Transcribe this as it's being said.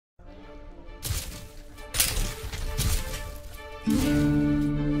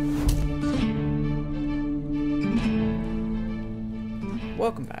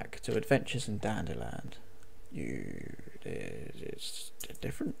Welcome back to Adventures in Dandiland. It's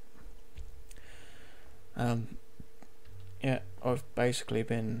different. Yeah, I've basically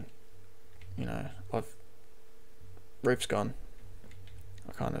been, roof's gone.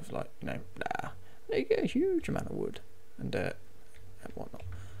 I kind of they get a huge amount of wood and dirt and whatnot.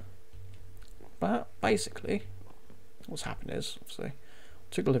 But basically, what's happened is, obviously,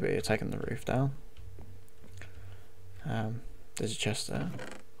 took the liberty of taking the roof down. There's a chest there.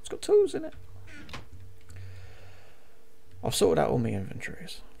 It's got tools in it. I've sorted out all my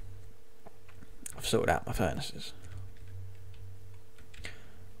inventories. I've sorted out my furnaces.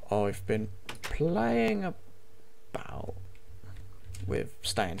 I've been playing about with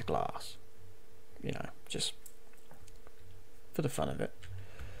stained glass. Just for the fun of it.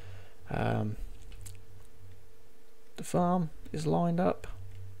 The farm is lined up.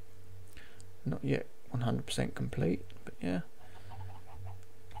 Not yet 100% complete, but yeah.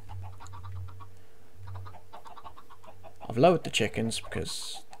 I've lowered the chickens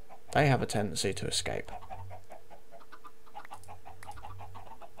because they have a tendency to escape.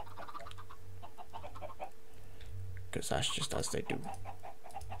 Because that's just as they do.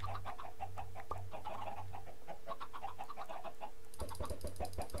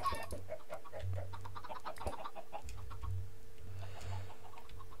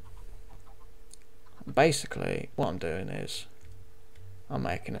 Basically, what I'm doing is I'm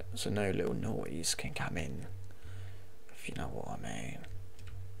making it so no little noise can come in, if you know what I mean.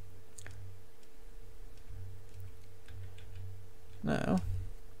 Now,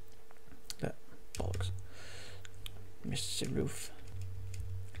 that bollocks, Mr. Roof.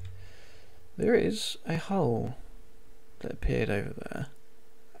 There is a hole that appeared over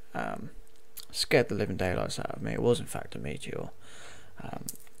there. Scared the living daylights out of me. It was in fact a meteor.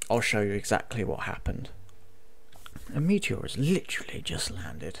 I'll show you exactly what happened. A meteor has literally just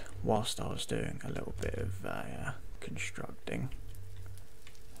landed whilst I was doing a little bit of constructing.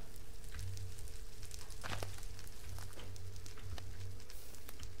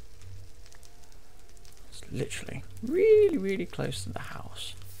 It's literally really close to the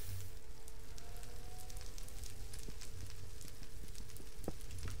house.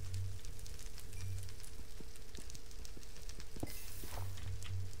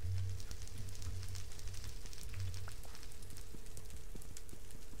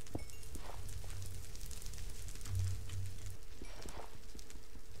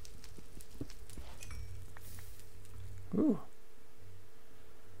 Ooh.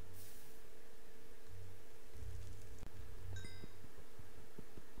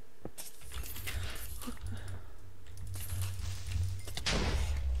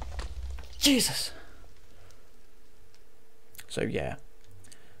 Jesus. So yeah,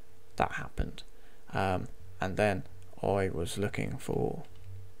 that happened. And then I was looking for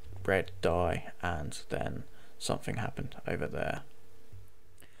red dye, and then something happened over there.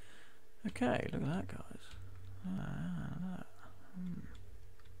 Okay, look at that, guys.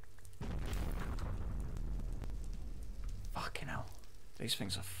 Fucking hell. These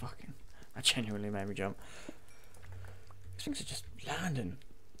things are fucking... That genuinely made me jump. These things are just landing.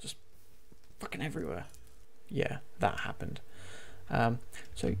 Just fucking everywhere. Yeah, that happened. So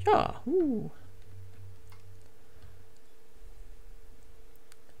yeah. Ooh.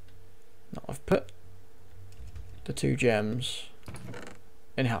 Now I've put the 2 gems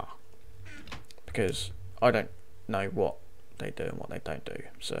in here. Because I don't know what they do and what they don't do,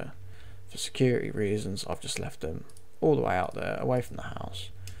 so for security reasons I've just left them all the way out there away from the house,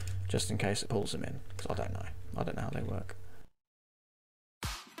 just in case it pulls them in, because I don't know how they work.